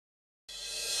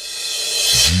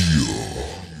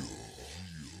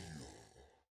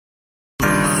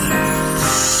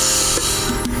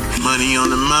Money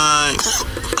on the mind,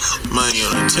 money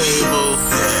on the table,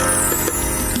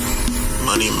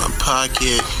 money in my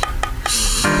pocket.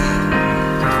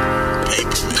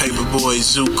 Paypa Boiz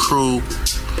Zoo Crew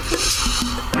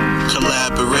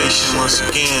collaboration once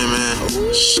again, man.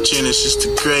 Genesis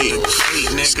the Great.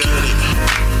 Let's get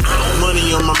it.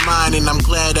 Money on my mind and I'm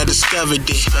glad I discovered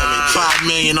it. 5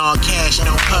 million all cash,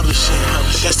 no publishing.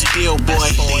 That's the deal, boy.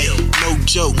 No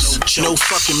jokes, no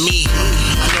fucking me.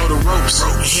 I know the ropes.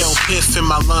 Inhale piff in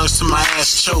my lungs till my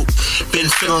ass choke. Been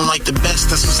feeling like the best,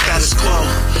 that's my status quo.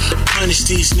 Punish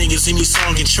these niggas any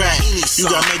song and track. You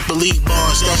got make believe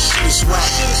bars, that shit is whack.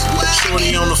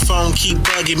 Shorty on the phone keep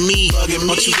bugging me.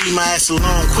 Won't you leave my ass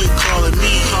alone? Quit calling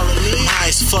me. I'm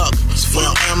high as fuck.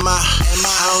 Well, am I?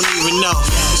 I don't even know.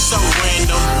 It's so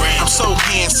random. I'm so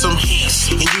handsome.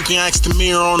 And you can ask the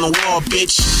mirror on the wall,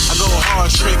 bitch. I go a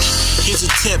hard trick. Here's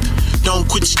a tip. Don't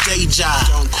quit your day job.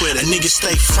 Don't quit it. A nigga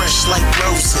stay fresh like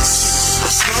roses. I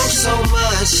smoke so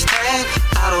much that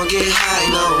I don't get high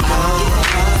no more.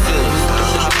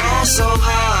 I ball so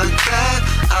hard that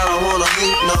I don't wanna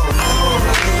hoop no more.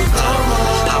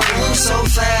 I move so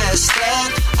fast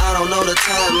that I don't know the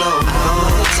time no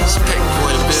more.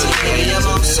 So baby, I'm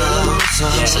on some,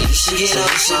 so you should get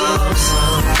on some.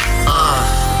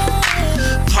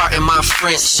 Pardon my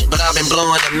French, but I've been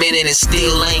blowing a minute and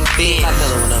still ain't been.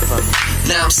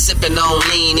 Now I'm sipping on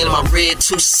lean in my red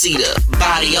two-seater,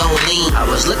 body on lean. I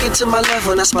was looking to my left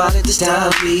when I spotted this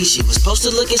timepiece. She was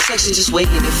posted looking sexy, just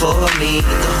waiting for me.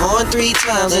 Hit the horn 3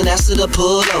 times and asked her to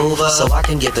pull over so I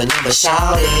can get the number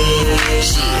shouted.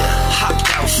 She hopped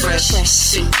out fresh,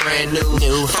 sick, brand new.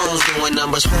 Phones doing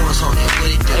numbers, horns on it.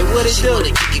 What it do? Hey, what it do?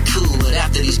 Wanna kick it cool, but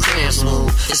after these grams move,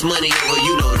 it's money over,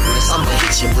 you know the rest. I'ma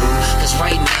hit you, boo. Cause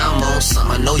right now I'm on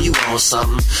something, I know you on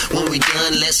something. When we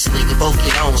done, let's nigga both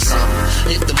get on something.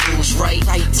 If the move's right,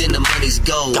 then the money's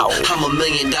gold. I'm $1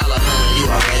 million hunter, you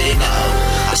already know.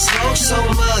 I smoke so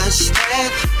much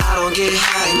that I don't get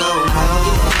high no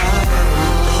more.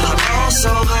 I ball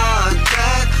so hard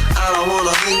that I don't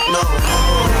wanna hoop no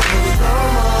more.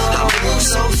 I move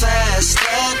so fast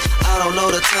that I don't know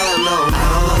the time no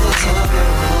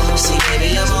more. See,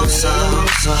 baby, I'm on some,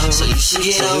 so you should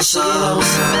get on some.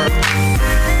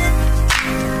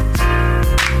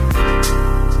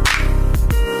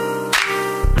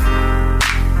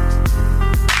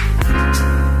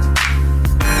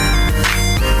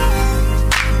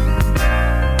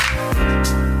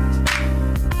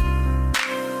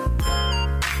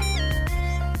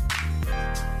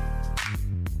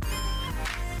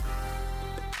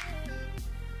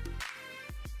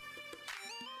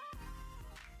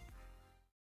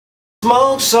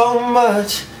 Smoke so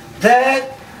much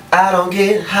that I don't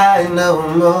get high no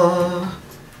more.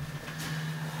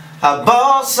 I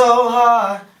ball so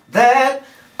hard that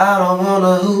I don't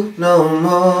wanna hoop no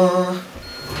more.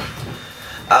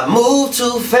 I move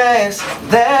too fast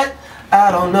that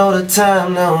I don't know the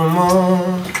time no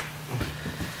more.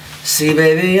 See,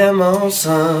 baby, I'm on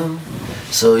some,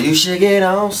 so you should get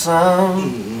on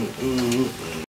some.